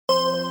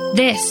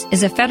This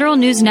is a Federal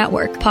News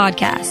Network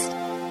podcast.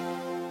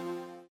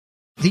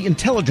 The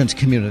intelligence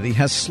community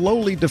has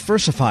slowly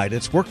diversified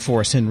its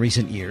workforce in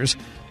recent years.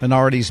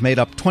 Minorities made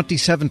up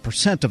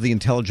 27% of the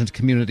intelligence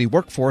community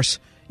workforce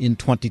in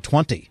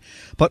 2020.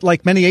 But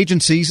like many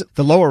agencies,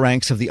 the lower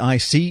ranks of the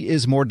IC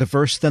is more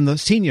diverse than the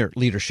senior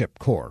leadership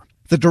corps.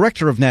 The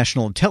Director of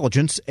National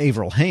Intelligence,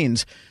 Avril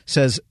Haines,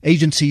 says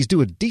agencies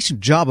do a decent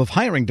job of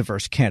hiring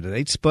diverse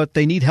candidates, but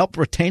they need help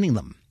retaining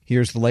them.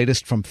 Here's the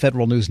latest from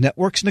Federal News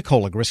Network's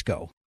Nicola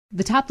Grisco.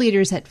 The top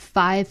leaders at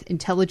 5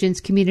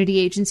 intelligence community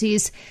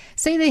agencies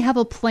say they have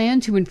a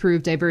plan to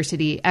improve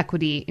diversity,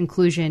 equity,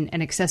 inclusion,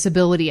 and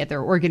accessibility at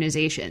their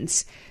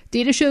organizations.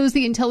 Data shows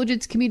the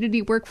intelligence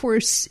community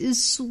workforce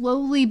is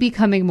slowly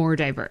becoming more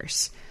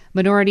diverse.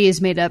 Minorities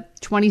made up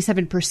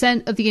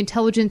 27% of the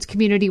intelligence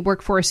community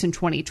workforce in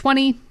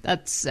 2020.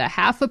 That's a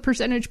half a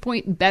percentage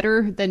point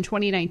better than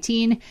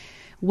 2019.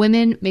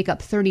 Women make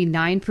up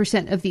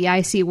 39% of the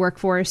IC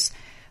workforce.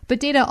 But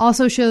data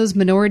also shows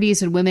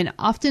minorities and women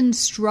often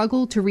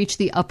struggle to reach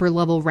the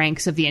upper-level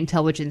ranks of the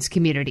intelligence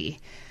community.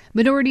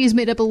 Minorities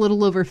made up a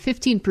little over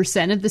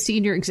 15% of the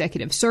senior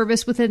executive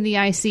service within the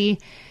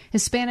IC.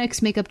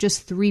 Hispanics make up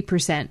just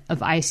 3%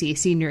 of IC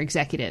senior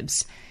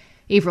executives.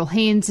 Avril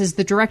Haines is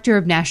the Director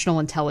of National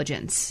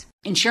Intelligence.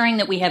 Ensuring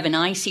that we have an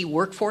IC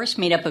workforce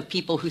made up of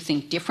people who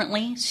think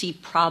differently, see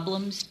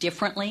problems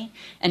differently,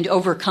 and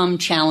overcome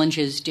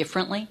challenges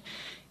differently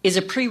is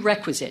a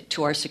prerequisite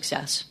to our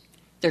success.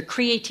 Their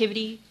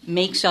creativity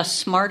makes us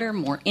smarter,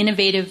 more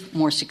innovative,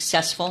 more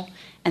successful,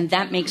 and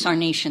that makes our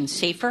nation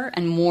safer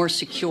and more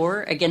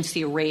secure against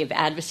the array of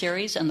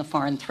adversaries and the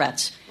foreign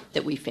threats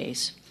that we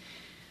face.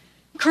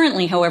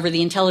 Currently, however,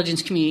 the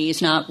intelligence community is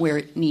not where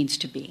it needs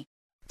to be.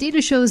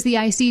 Data shows the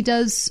IC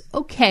does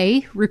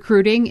okay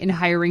recruiting and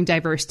hiring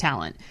diverse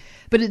talent,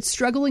 but it's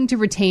struggling to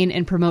retain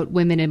and promote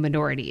women and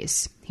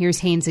minorities.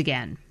 Here's Haines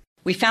again.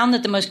 We found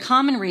that the most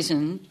common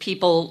reason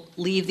people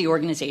leave the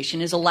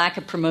organization is a lack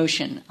of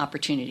promotion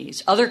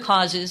opportunities. Other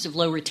causes of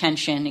low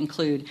retention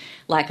include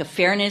lack of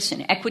fairness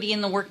and equity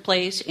in the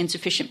workplace,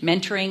 insufficient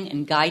mentoring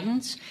and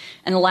guidance,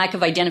 and a lack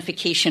of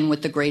identification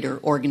with the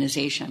greater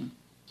organization.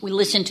 We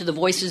listened to the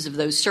voices of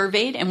those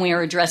surveyed, and we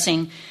are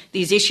addressing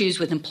these issues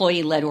with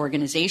employee-led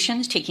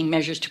organizations, taking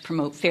measures to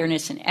promote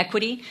fairness and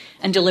equity,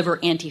 and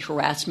deliver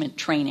anti-harassment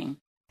training.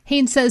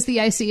 Haines says the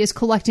IC is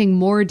collecting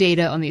more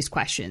data on these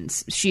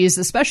questions. She is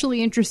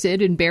especially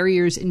interested in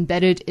barriers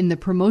embedded in the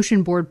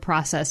promotion board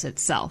process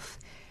itself.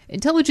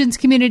 Intelligence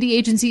community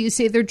agencies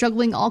say they're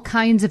juggling all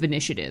kinds of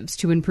initiatives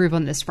to improve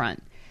on this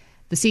front.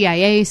 The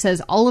CIA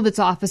says all of its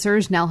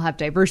officers now have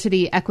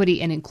diversity,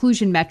 equity, and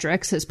inclusion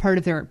metrics as part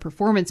of their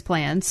performance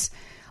plans.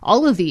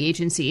 All of the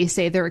agencies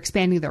say they're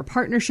expanding their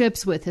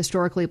partnerships with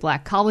historically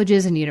black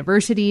colleges and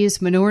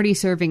universities,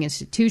 minority-serving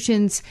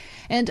institutions,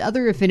 and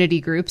other affinity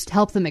groups to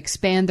help them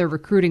expand their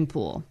recruiting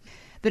pool.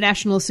 The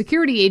National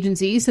Security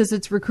Agency says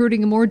it's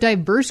recruiting a more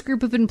diverse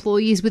group of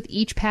employees with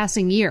each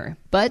passing year,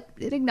 but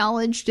it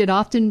acknowledged it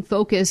often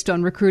focused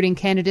on recruiting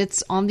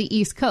candidates on the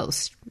East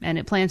Coast, and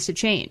it plans to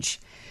change.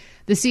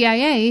 The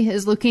CIA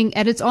is looking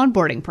at its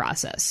onboarding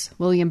process.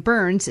 William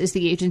Burns is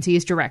the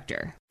agency's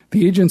director.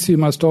 The agency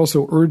must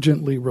also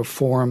urgently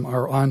reform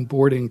our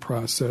onboarding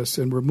process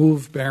and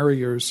remove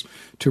barriers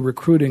to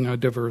recruiting a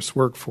diverse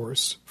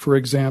workforce. For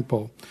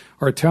example,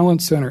 our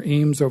Talent Center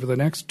aims over the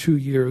next 2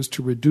 years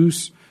to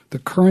reduce the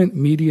current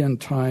median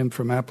time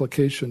from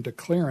application to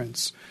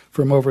clearance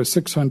from over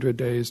 600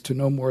 days to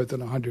no more than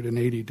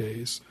 180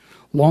 days.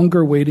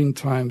 Longer waiting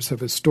times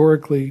have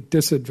historically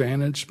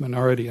disadvantaged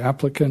minority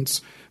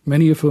applicants,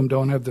 many of whom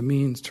don't have the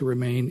means to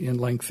remain in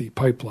lengthy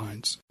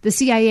pipelines. The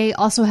CIA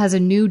also has a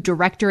new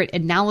directorate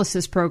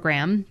analysis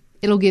program.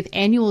 It'll give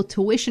annual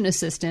tuition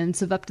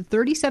assistance of up to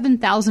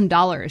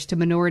 $37,000 to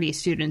minority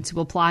students who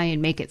apply and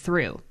make it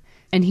through.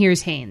 And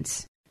here's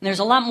Haines. There's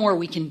a lot more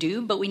we can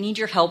do, but we need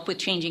your help with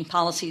changing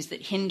policies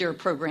that hinder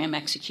program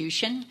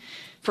execution.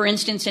 For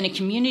instance, in a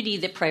community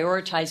that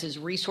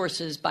prioritizes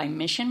resources by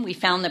mission, we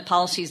found that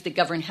policies that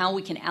govern how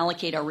we can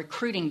allocate our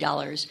recruiting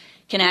dollars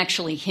can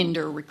actually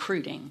hinder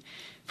recruiting.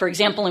 For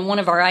example, in one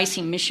of our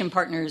IC mission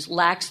partners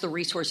lacks the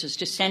resources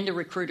to send a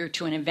recruiter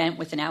to an event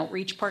with an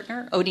outreach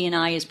partner,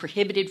 ODNI is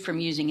prohibited from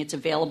using its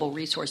available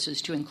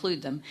resources to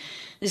include them.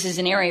 This is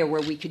an area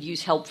where we could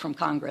use help from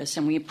Congress,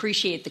 and we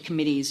appreciate the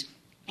committee's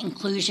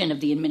inclusion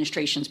of the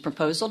administration's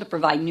proposal to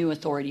provide new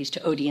authorities to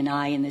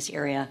ODNI in this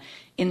area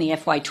in the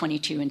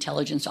FY22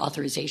 Intelligence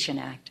Authorization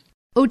Act.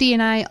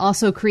 ODNI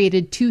also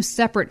created 2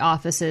 separate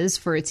offices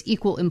for its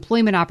Equal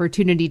Employment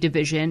Opportunity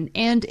Division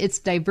and its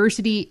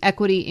Diversity,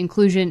 Equity,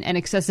 Inclusion, and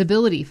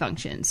Accessibility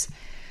functions.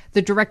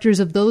 The directors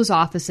of those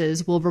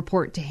offices will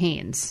report to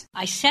Haines.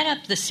 I set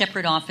up the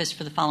separate office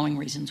for the following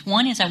reasons.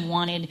 One is I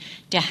wanted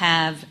to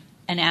have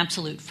an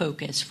absolute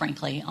focus,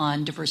 frankly,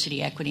 on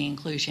diversity, equity,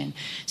 inclusion.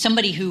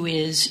 Somebody who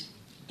is,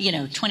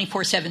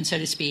 24/7, so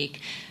to speak,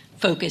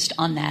 focused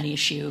on that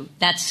issue.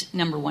 That's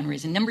number one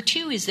reason. Number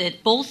two is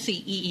that both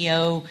the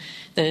EEO,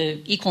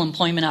 the Equal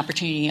Employment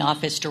Opportunity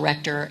Office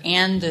director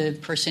and the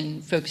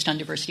person focused on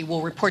diversity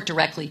will report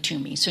directly to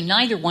me. So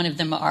neither one of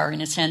them are,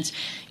 in a sense,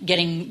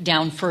 getting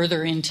down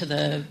further into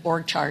the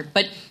org chart.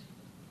 But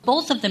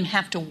both of them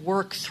have to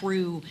work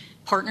through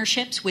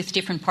partnerships with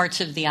different parts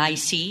of the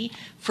IC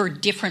for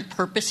different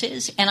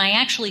purposes. And I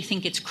actually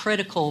think it's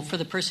critical for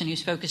the person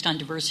who's focused on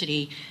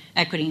diversity,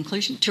 equity,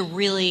 inclusion to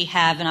really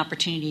have an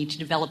opportunity to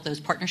develop those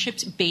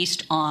partnerships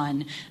based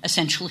on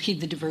essentially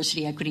the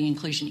diversity, equity,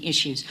 inclusion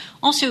issues.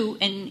 Also,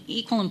 an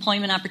Equal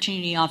Employment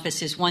Opportunity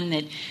Office is one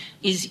that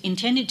is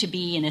intended to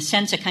be, in a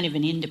sense, a kind of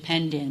an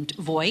independent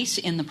voice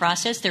in the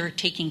process. They're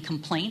taking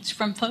complaints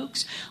from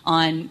folks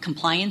on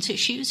compliance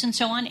issues and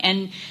so on.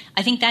 And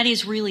I think that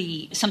is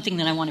really something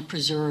that I want to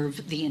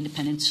preserve the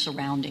independence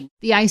surrounding.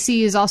 The IC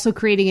is also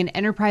creating an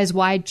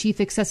enterprise-wide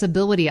chief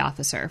accessibility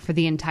officer for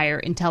the entire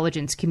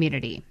intelligence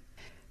community.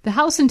 The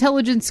House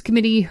Intelligence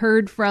Committee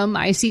heard from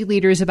IC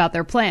leaders about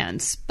their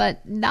plans,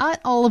 but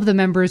not all of the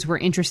members were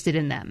interested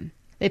in them.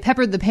 They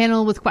peppered the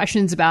panel with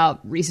questions about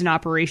recent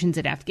operations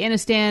in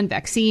Afghanistan,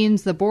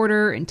 vaccines, the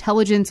border,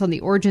 intelligence on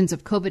the origins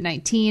of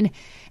COVID-19,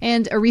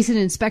 and a recent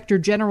Inspector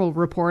General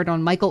report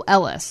on Michael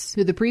Ellis,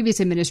 who the previous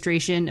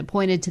administration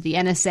appointed to the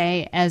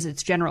NSA as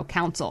its general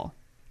counsel.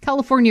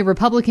 California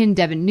Republican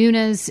Devin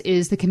Nunes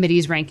is the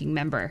committee's ranking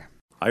member.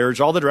 I urge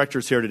all the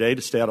directors here today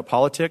to stay out of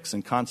politics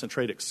and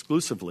concentrate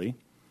exclusively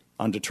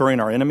on deterring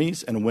our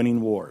enemies and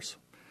winning wars.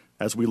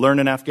 As we learned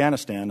in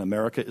Afghanistan,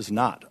 America is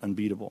not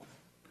unbeatable.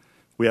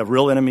 We have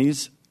real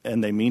enemies,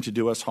 and they mean to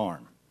do us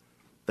harm.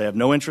 They have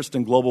no interest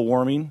in global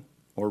warming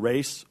or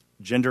race,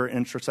 gender,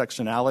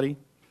 intersectionality.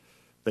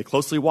 They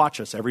closely watch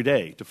us every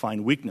day to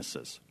find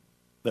weaknesses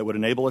that would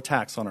enable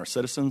attacks on our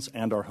citizens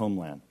and our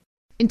homeland.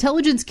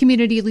 Intelligence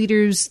community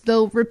leaders,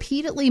 though,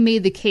 repeatedly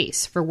made the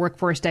case for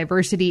workforce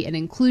diversity and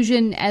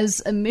inclusion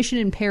as a mission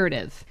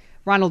imperative.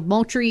 Ronald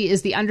Moultrie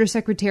is the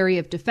Undersecretary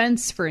of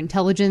Defense for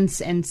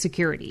Intelligence and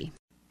Security.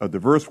 A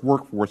diverse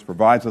workforce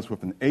provides us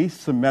with an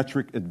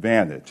asymmetric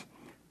advantage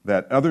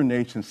that other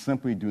nations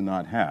simply do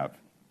not have.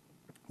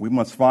 We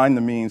must find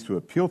the means to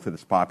appeal to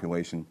this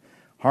population,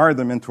 hire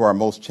them into our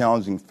most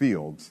challenging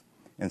fields,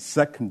 and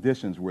set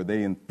conditions where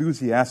they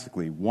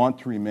enthusiastically want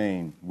to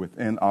remain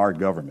within our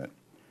government.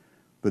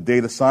 The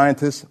data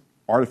scientists,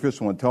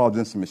 artificial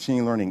intelligence and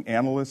machine learning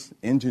analysts,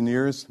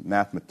 engineers,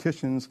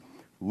 mathematicians,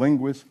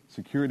 linguists,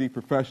 security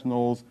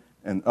professionals,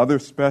 and other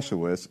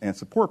specialists and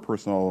support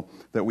personnel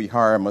that we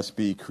hire must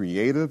be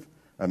creative,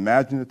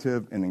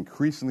 imaginative, and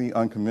increasingly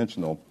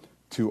unconventional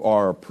to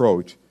our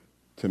approach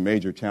to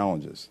major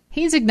challenges.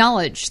 Hayes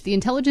acknowledged the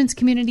intelligence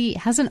community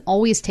hasn't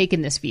always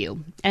taken this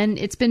view, and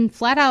it's been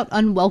flat out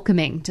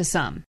unwelcoming to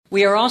some.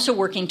 We are also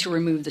working to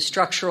remove the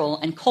structural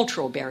and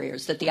cultural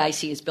barriers that the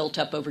IC has built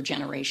up over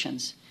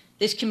generations.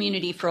 This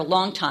community for a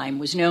long time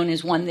was known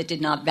as one that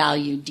did not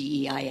value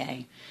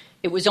DEIA.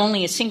 It was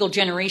only a single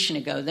generation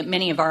ago that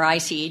many of our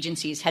IC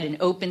agencies had an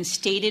open,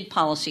 stated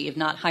policy of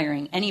not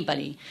hiring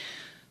anybody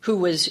who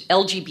was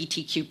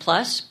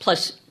LGBTQ+,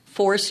 plus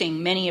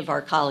forcing many of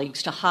our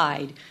colleagues to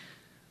hide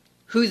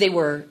who they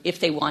were if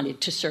they wanted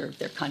to serve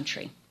their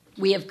country.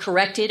 We have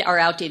corrected our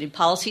outdated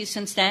policies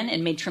since then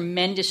and made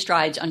tremendous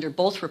strides under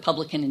both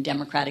Republican and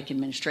Democratic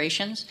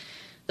administrations.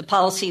 The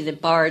policy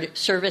that barred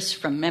service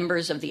from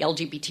members of the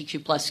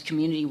LGBTQ+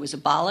 community was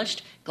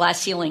abolished, glass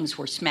ceilings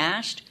were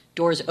smashed,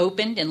 doors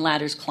opened, and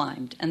ladders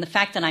climbed. And the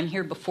fact that I'm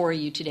here before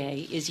you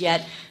today is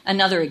yet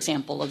another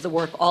example of the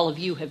work all of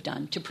you have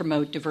done to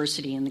promote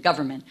diversity in the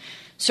government.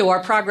 So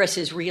our progress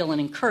is real and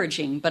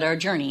encouraging, but our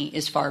journey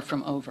is far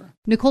from over.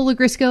 Nicole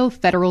Ogrysko,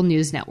 Federal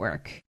News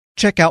Network.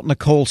 Check out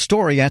Nicole's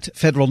story at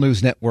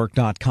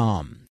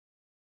federalnewsnetwork.com.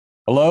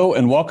 Hello,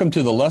 and welcome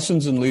to the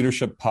Lessons in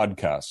Leadership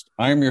podcast.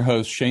 I am your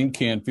host, Shane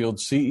Canfield,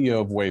 CEO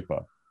of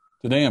WEPA.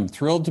 Today, I'm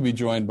thrilled to be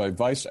joined by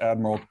Vice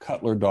Admiral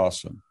Cutler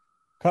Dawson.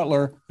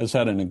 Cutler has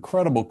had an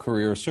incredible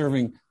career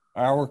serving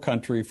our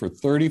country for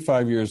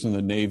 35 years in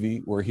the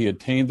Navy, where he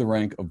attained the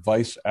rank of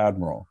Vice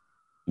Admiral.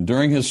 And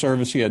during his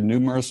service, he had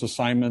numerous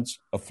assignments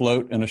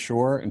afloat and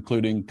ashore,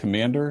 including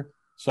Commander,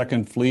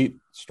 2nd Fleet,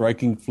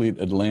 Striking Fleet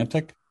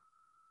Atlantic,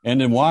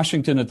 and in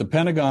Washington at the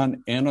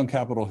Pentagon and on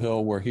Capitol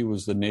Hill, where he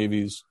was the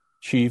Navy's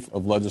Chief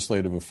of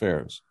Legislative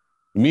Affairs.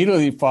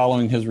 Immediately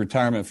following his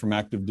retirement from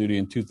active duty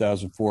in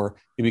 2004,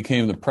 he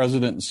became the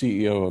president and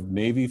CEO of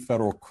Navy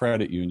Federal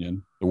Credit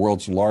Union, the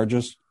world's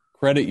largest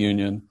credit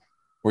union,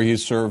 where he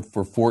served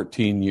for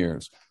 14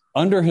 years.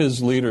 Under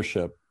his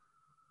leadership,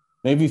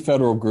 Navy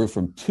Federal grew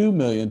from 2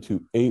 million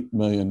to 8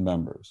 million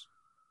members.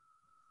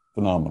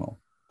 Phenomenal.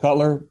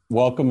 Cutler,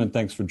 welcome and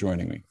thanks for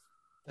joining me.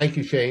 Thank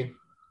you, Shane.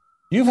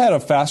 You've had a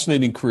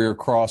fascinating career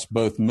across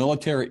both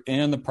military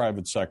and the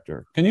private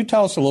sector. Can you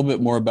tell us a little bit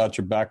more about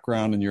your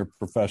background and your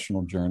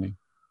professional journey?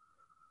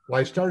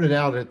 Well, I started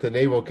out at the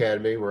Naval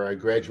Academy, where I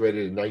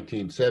graduated in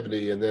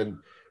 1970, and then,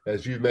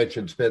 as you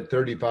mentioned, spent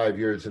 35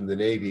 years in the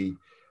Navy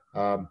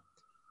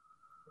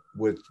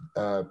with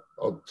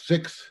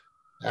 6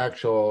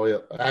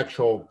 actual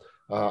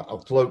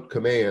afloat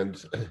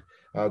commands.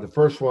 The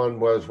first one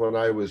was when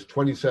I was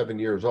 27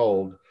 years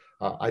old.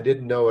 I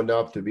didn't know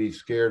enough to be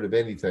scared of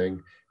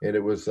anything, and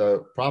it was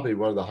probably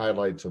one of the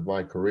highlights of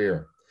my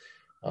career.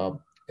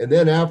 And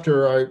then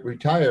after I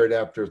retired,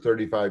 after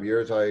 35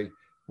 years, I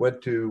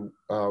went to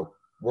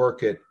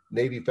work at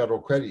Navy Federal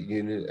Credit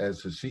Union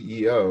as the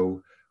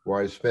CEO,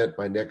 where I spent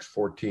my next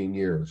 14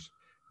 years.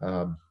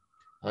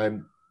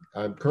 I'm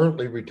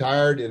currently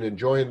retired and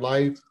enjoying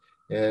life,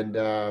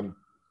 and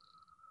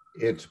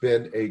it's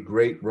been a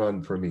great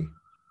run for me.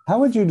 How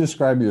would you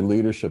describe your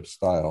leadership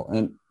style,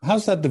 and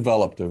how's that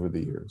developed over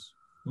the years?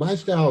 My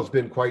style has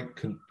been quite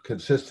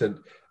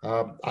consistent.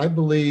 I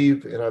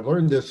believe, and I've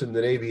learned this in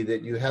the Navy,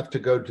 that you have to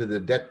go to the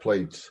deck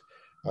plates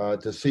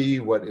to see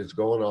what is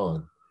going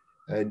on.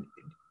 And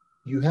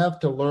you have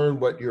to learn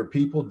what your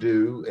people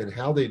do and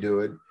how they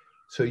do it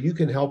so you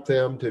can help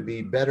them to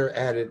be better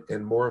at it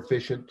and more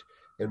efficient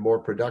and more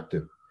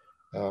productive.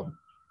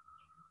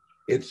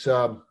 It's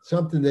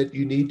something that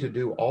you need to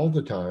do all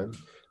the time.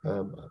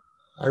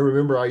 I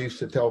remember I used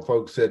to tell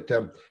folks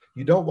that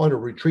you don't want to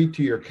retreat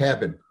to your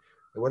cabin.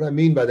 And what I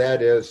mean by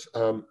that is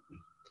the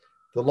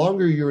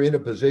longer you're in a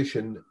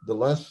position, the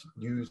less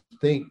you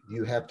think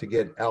you have to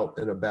get out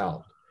and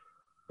about.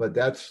 But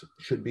that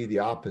should be the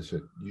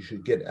opposite. You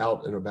should get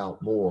out and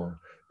about more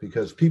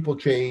because people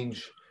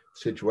change,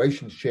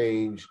 situations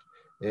change,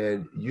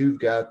 and you've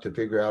got to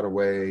figure out a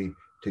way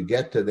to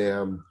get to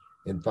them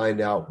and find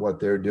out what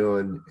they're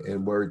doing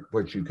and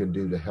what you can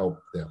do to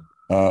help them.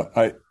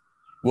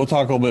 We'll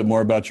talk a little bit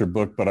more about your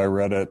book, but I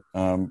read it,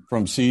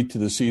 From Sea to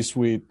the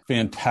C-Suite.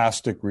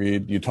 Fantastic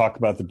read. You talk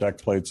about the deck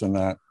plates in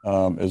that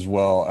as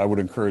well. I would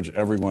encourage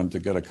everyone to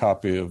get a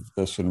copy of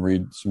this and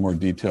read some more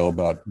detail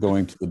about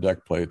going to the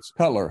deck plates.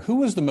 Cutler, who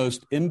was the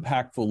most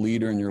impactful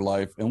leader in your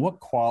life, and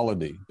what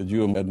quality did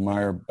you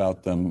admire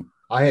about them?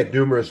 I had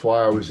numerous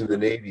while I was in the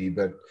Navy,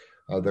 but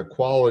the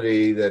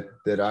quality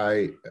that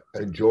I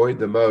enjoyed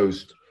the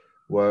most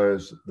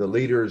was the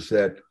leaders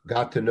that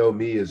got to know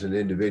me as an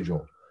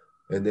individual,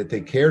 and that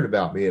they cared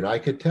about me. And I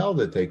could tell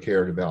that they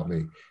cared about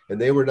me. And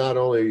they were not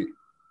only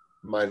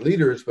my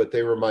leaders, but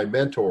they were my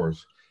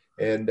mentors.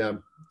 And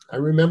I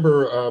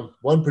remember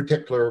one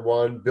particular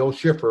one, Bill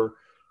Schiffer,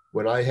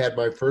 when I had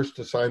my first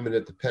assignment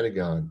at the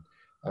Pentagon.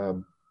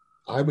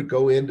 I would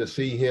go in to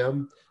see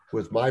him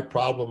with my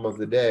problem of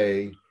the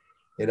day.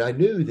 And I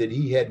knew that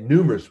he had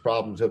numerous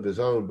problems of his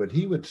own, but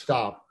he would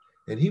stop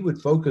and he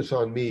would focus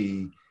on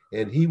me,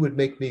 and he would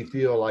make me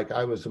feel like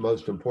I was the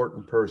most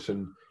important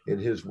person in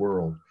his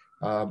world.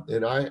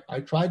 And I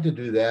tried to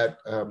do that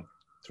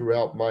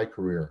throughout my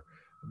career.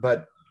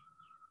 But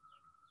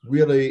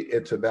really,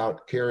 it's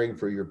about caring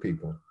for your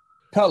people.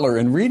 Cutler,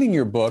 in reading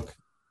your book,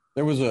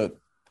 there was a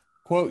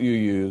quote you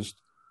used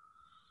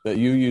that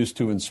you used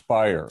to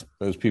inspire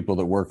those people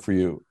that work for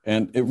you.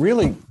 And it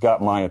really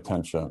got my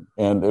attention.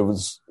 And it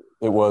was,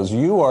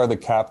 you are the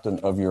captain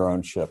of your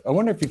own ship. I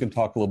wonder if you can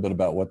talk a little bit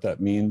about what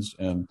that means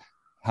and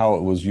how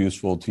it was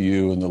useful to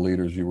you and the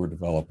leaders you were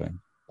developing.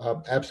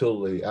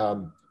 Absolutely.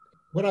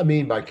 What I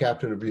mean by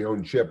captain of your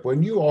own ship,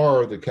 when you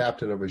are the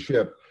captain of a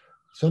ship,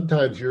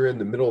 sometimes you're in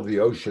the middle of the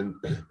ocean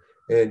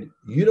and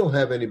you don't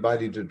have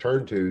anybody to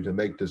turn to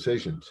make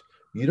decisions.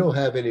 You don't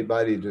have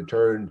anybody to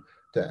turn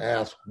to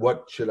ask,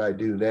 what should I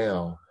do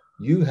now?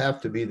 You have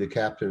to be the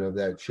captain of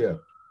that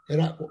ship.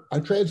 And I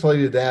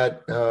translated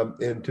that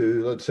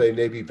into, let's say,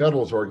 Navy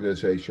Federal's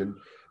organization,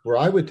 where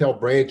I would tell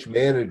branch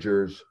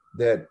managers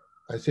that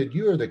I said,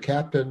 you are the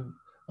captain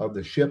of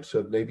the ships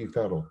of Navy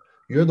Federal.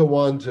 You're the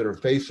ones that are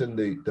facing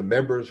the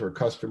members or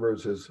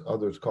customers, as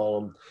others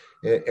call them,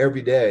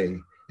 every day.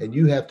 And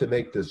you have to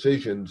make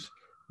decisions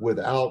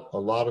without a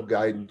lot of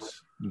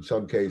guidance in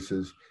some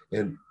cases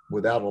and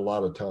without a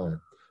lot of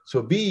time.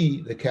 So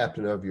be the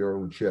captain of your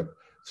own ship.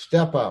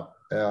 Step up,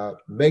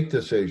 make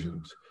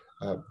decisions,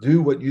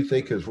 do what you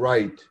think is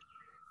right,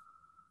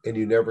 and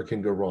you never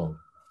can go wrong.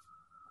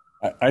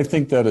 I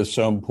think that is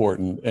so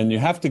important. And you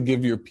have to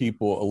give your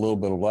people a little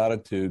bit of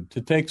latitude to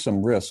take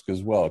some risk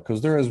as well,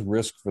 because there is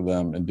risk for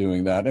them in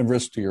doing that and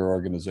risk to your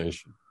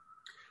organization.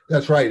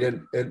 That's right.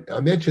 And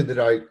I mentioned that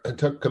I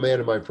took command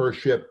of my first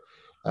ship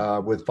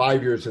with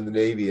 5 years in the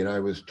Navy, and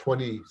I was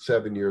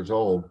 27 years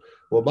old.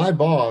 Well, my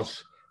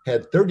boss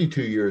had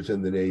 32 years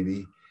in the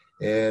Navy,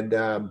 and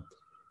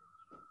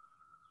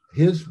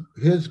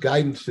his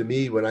guidance to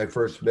me when I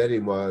first met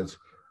him was,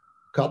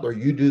 Cutler,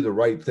 you do the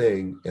right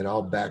thing, and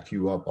I'll back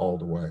you up all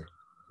the way.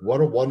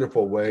 What a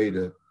wonderful way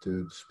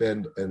to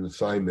spend an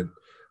assignment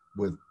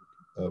with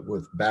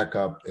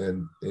backup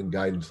and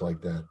guidance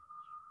like that.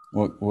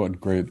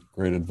 What great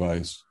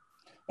advice.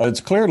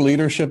 It's clear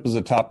leadership is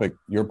a topic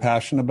you're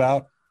passionate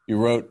about. You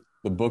wrote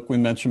the book we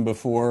mentioned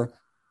before,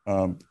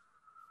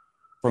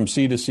 From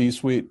Sea to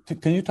C-Suite.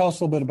 Can you tell us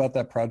a little bit about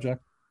that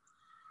project?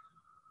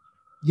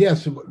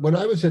 Yes. When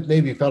I was at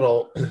Navy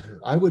Federal,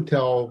 I would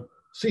tell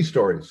sea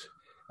stories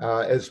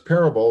as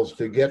parables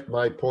to get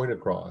my point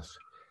across.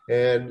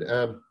 And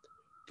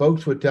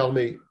folks would tell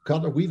me,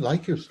 Cutler, we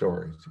like your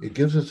stories. It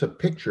gives us a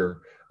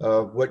picture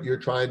of what you're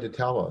trying to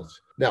tell us.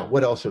 Now,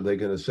 what else are they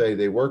going to say?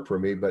 They work for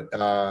me, but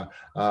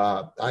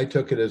I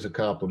took it as a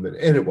compliment,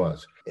 and it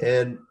was.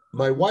 And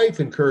my wife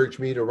encouraged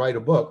me to write a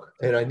book,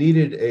 and I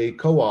needed a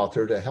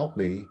co-author to help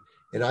me.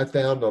 And I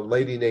found a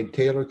lady named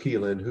Taylor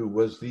Keelan who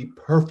was the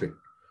perfect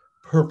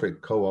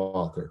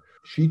co-author.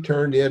 She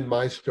turned in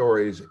my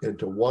stories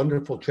into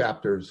wonderful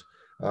chapters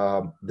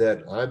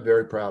that I'm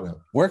very proud of.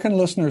 Where can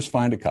listeners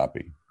find a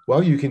copy?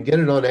 Well, you can get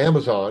it on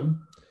Amazon,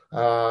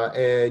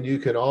 and you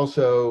can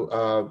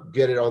also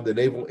get it on the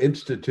Naval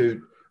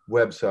Institute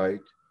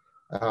website.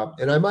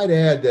 And I might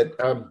add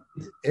that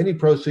any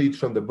proceeds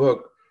from the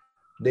book,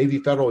 Navy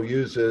Federal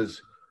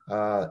uses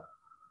to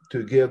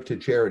give to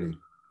charity.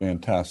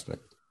 Fantastic.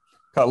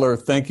 Cutler,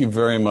 thank you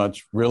very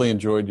much. Really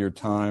enjoyed your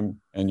time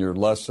and your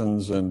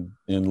lessons in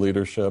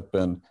leadership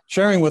and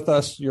sharing with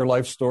us your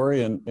life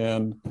story.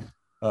 And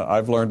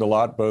I've learned a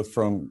lot, both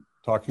from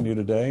talking to you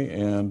today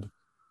and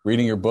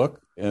reading your book.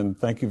 And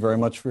thank you very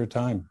much for your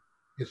time.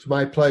 It's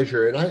my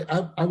pleasure. And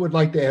I would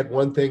like to add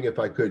one thing, if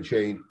I could,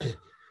 Shane.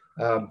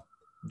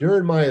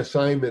 During my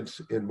assignments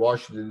in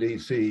Washington,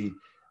 D.C.,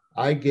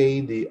 I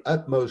gained the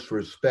utmost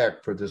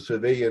respect for the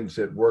civilians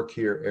that work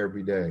here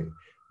every day.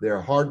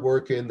 They're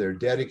hardworking, they're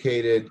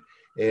dedicated,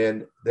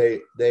 and they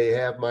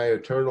have my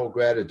eternal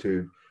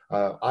gratitude.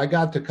 I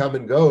got to come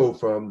and go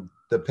from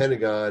the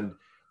Pentagon.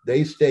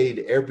 They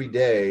stayed every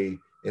day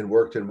and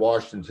worked in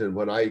Washington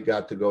when I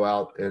got to go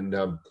out and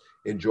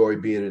enjoy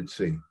being at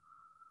sea.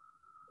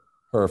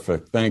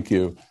 Perfect. Thank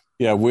you.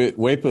 Yeah,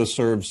 WEPA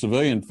serves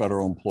civilian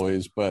federal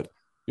employees, but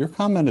your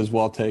comment is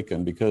well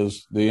taken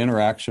because the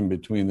interaction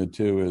between the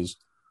two is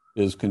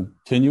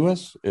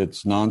continuous,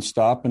 it's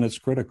nonstop, and it's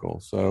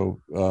critical.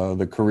 So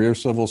the career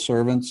civil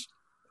servants,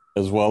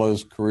 as well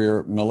as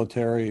career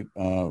military,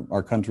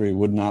 our country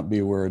would not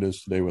be where it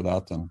is today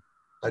without them.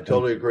 I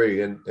totally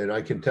agree. And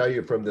I can tell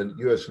you from the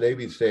U.S.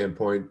 Navy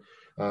standpoint,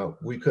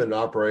 we couldn't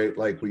operate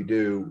like we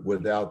do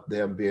without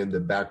them being the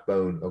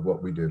backbone of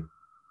what we do.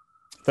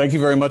 Thank you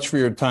very much for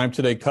your time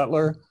today,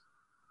 Cutler.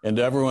 And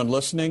to everyone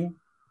listening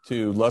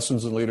to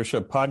Lessons in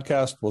Leadership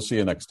podcast, we'll see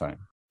you next time.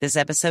 This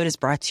episode is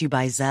brought to you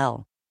by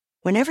Zelle.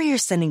 Whenever you're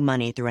sending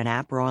money through an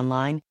app or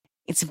online,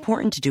 it's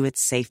important to do it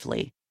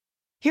safely.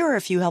 Here are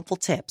a few helpful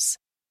tips.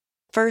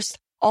 First,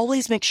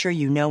 always make sure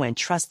you know and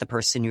trust the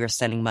person you are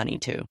sending money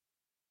to.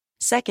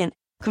 Second,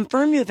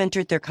 confirm you have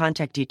entered their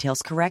contact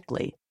details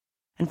correctly.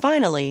 And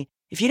finally,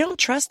 if you don't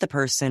trust the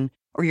person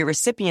or your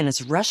recipient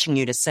is rushing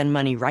you to send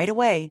money right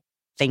away,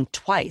 think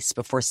twice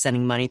before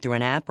sending money through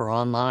an app or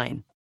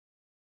online.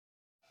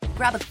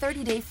 Grab a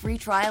 30-day free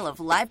trial of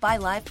Live by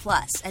Live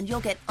Plus, and you'll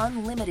get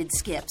unlimited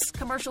skips,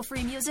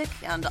 commercial-free music,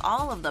 and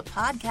all of the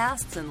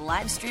podcasts and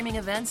live streaming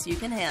events you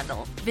can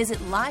handle. Visit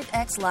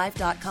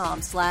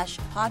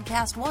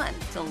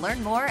livexlive.com/podcast1 to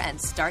learn more and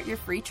start your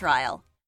free trial.